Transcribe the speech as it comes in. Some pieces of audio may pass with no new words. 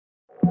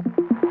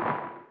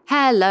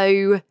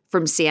Hello!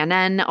 From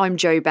CNN, I'm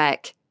Joe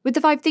Beck, with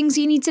the 5 things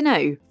you need to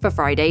know for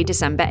Friday,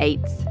 December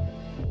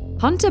 8th.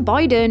 Hunter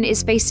Biden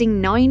is facing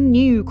 9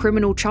 new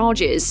criminal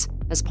charges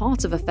as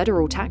part of a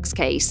federal tax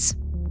case.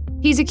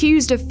 He's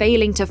accused of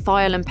failing to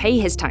file and pay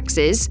his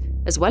taxes,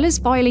 as well as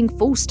filing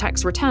false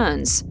tax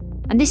returns.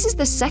 And this is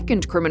the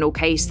second criminal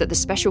case that the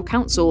special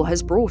counsel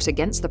has brought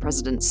against the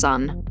president's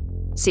son.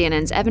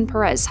 CNN's Evan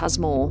Perez has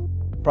more.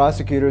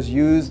 Prosecutors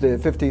used the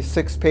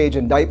 56-page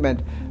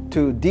indictment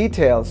to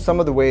detail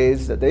some of the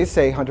ways that they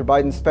say Hunter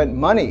Biden spent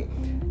money.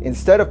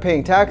 Instead of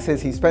paying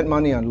taxes, he spent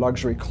money on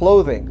luxury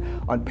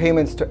clothing, on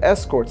payments to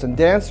escorts and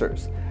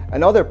dancers,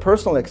 and other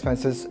personal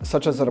expenses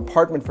such as an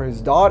apartment for his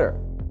daughter.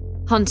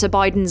 Hunter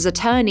Biden's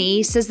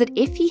attorney says that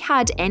if he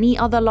had any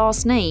other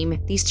last name,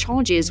 these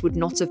charges would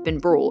not have been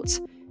brought,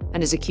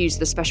 and has accused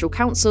the special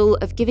counsel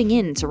of giving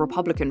in to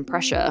Republican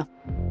pressure.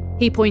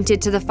 He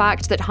pointed to the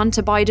fact that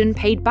Hunter Biden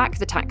paid back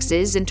the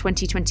taxes in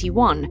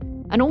 2021,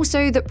 and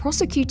also that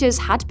prosecutors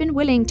had been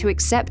willing to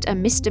accept a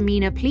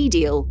misdemeanor plea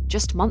deal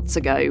just months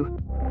ago.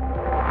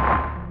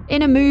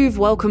 In a move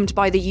welcomed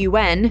by the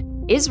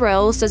UN,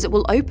 Israel says it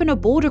will open a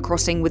border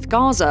crossing with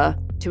Gaza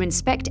to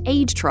inspect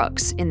aid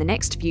trucks in the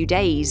next few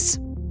days.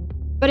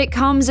 But it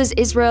comes as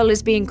Israel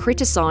is being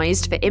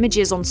criticized for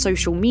images on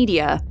social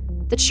media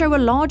that show a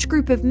large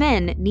group of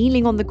men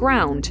kneeling on the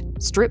ground,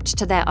 stripped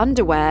to their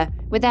underwear,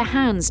 with their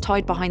hands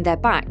tied behind their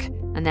back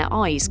and their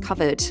eyes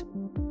covered.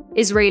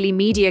 Israeli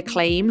media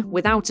claim,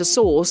 without a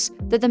source,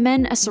 that the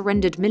men are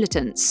surrendered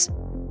militants.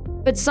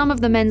 But some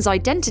of the men's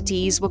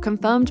identities were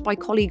confirmed by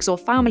colleagues or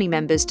family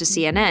members to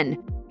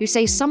CNN, who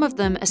say some of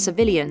them are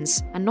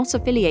civilians and not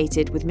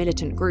affiliated with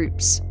militant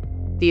groups.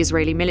 The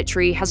Israeli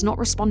military has not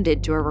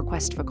responded to a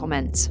request for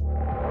comment.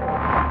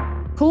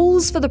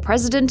 Calls for the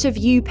president of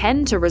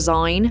UPenn to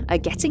resign are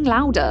getting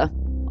louder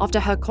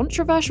after her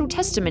controversial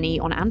testimony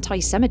on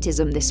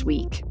anti-Semitism this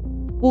week.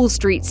 Wall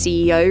Street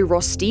CEO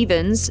Ross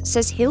Stevens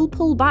says he'll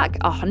pull back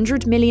a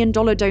 $100 million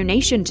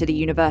donation to the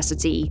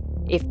university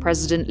if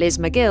President Liz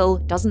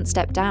McGill doesn't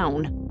step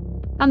down.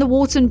 And the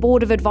Wharton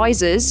Board of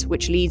Advisors,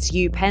 which leads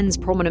UPenn's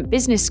prominent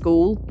business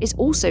school, is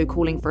also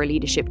calling for a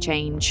leadership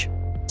change.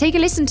 Take a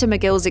listen to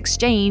McGill's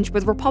exchange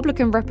with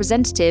Republican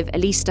Representative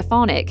Elise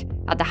Stefanik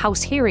at the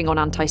House hearing on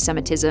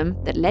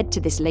anti-Semitism that led to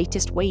this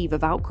latest wave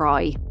of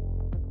outcry.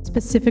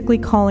 Specifically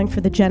calling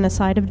for the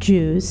genocide of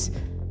Jews,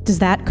 does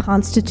that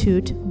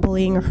constitute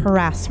bullying or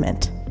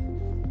harassment?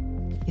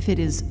 If it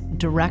is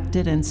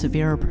directed and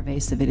severe or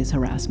pervasive, it is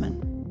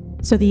harassment.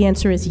 So the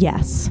answer is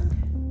yes.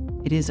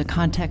 It is a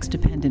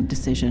context-dependent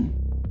decision.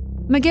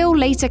 McGill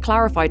later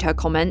clarified her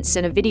comments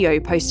in a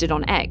video posted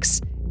on X,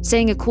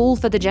 saying a call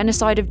for the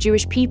genocide of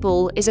Jewish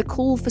people is a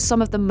call for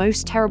some of the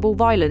most terrible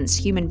violence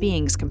human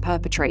beings can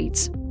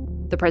perpetrate.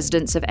 The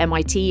presidents of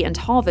MIT and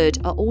Harvard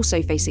are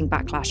also facing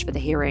backlash for the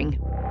hearing.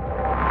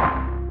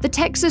 The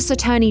Texas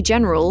Attorney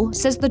General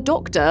says the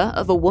doctor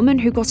of a woman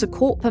who got a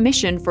court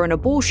permission for an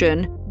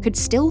abortion could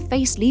still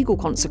face legal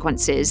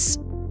consequences.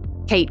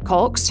 Kate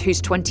Cox,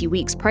 who's 20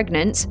 weeks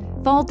pregnant,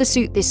 filed the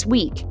suit this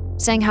week,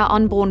 saying her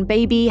unborn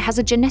baby has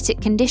a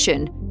genetic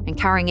condition and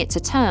carrying it to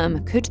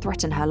term could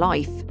threaten her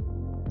life.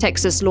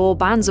 Texas law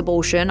bans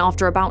abortion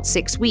after about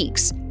 6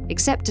 weeks,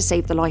 except to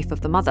save the life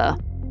of the mother.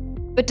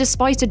 But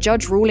despite a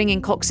judge ruling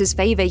in Cox's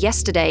favor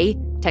yesterday,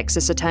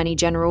 Texas Attorney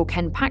General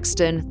Ken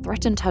Paxton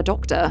threatened her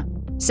doctor,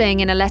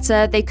 saying in a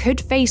letter they could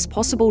face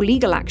possible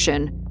legal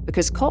action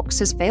because Cox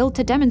has failed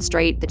to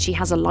demonstrate that she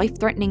has a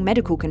life-threatening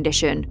medical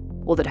condition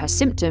or that her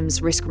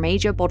symptoms risk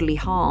major bodily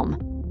harm.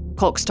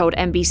 Cox told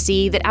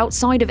NBC that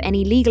outside of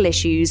any legal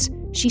issues,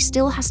 she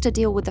still has to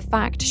deal with the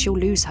fact she'll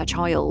lose her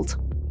child.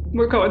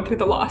 We're going through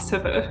the loss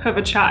of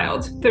a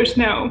child. There's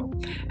no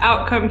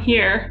outcome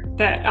here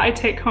that I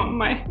take home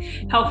my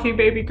healthy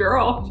baby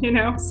girl,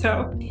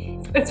 so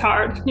it's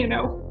hard,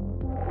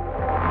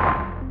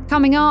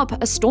 Coming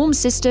up, a storm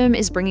system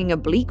is bringing a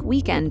bleak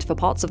weekend for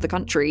parts of the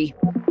country.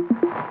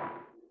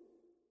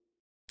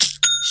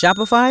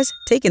 Shopify's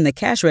taking the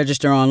cash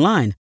register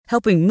online,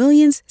 helping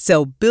millions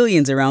sell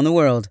billions around the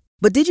world.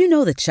 But did you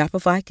know that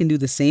Shopify can do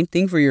the same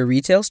thing for your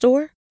retail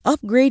store?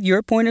 Upgrade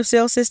your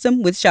point-of-sale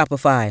system with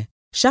Shopify.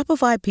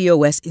 Shopify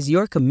POS is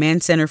your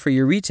command center for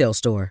your retail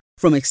store.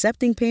 From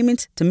accepting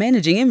payments to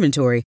managing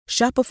inventory,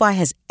 Shopify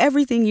has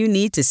everything you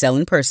need to sell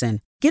in person.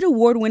 Get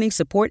award-winning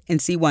support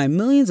and see why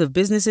millions of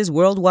businesses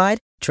worldwide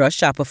trust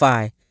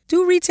Shopify.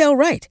 Do retail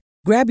right.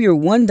 Grab your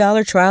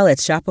 $1 trial at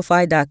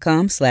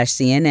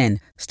shopify.com/CNN.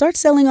 Start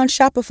selling on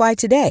Shopify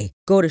today.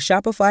 Go to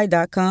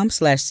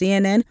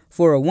shopify.com/CNN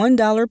for a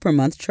 $1 per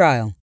month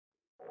trial.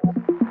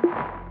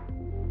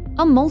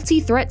 A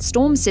multi-threat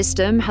storm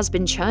system has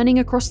been churning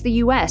across the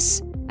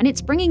US, and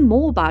it's bringing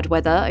more bad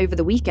weather over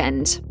the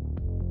weekend.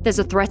 There's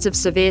a threat of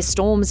severe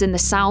storms in the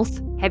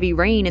south, heavy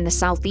rain in the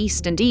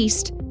southeast and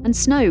east, and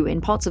snow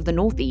in parts of the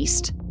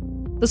northeast.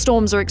 The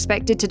storms are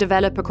expected to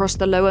develop across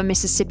the lower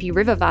Mississippi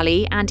River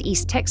Valley and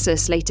East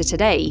Texas later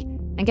today,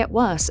 and get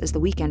worse as the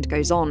weekend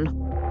goes on.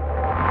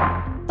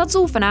 That's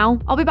all for now.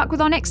 I'll be back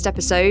with our next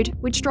episode,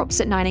 which drops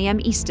at 9 a.m.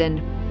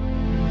 Eastern.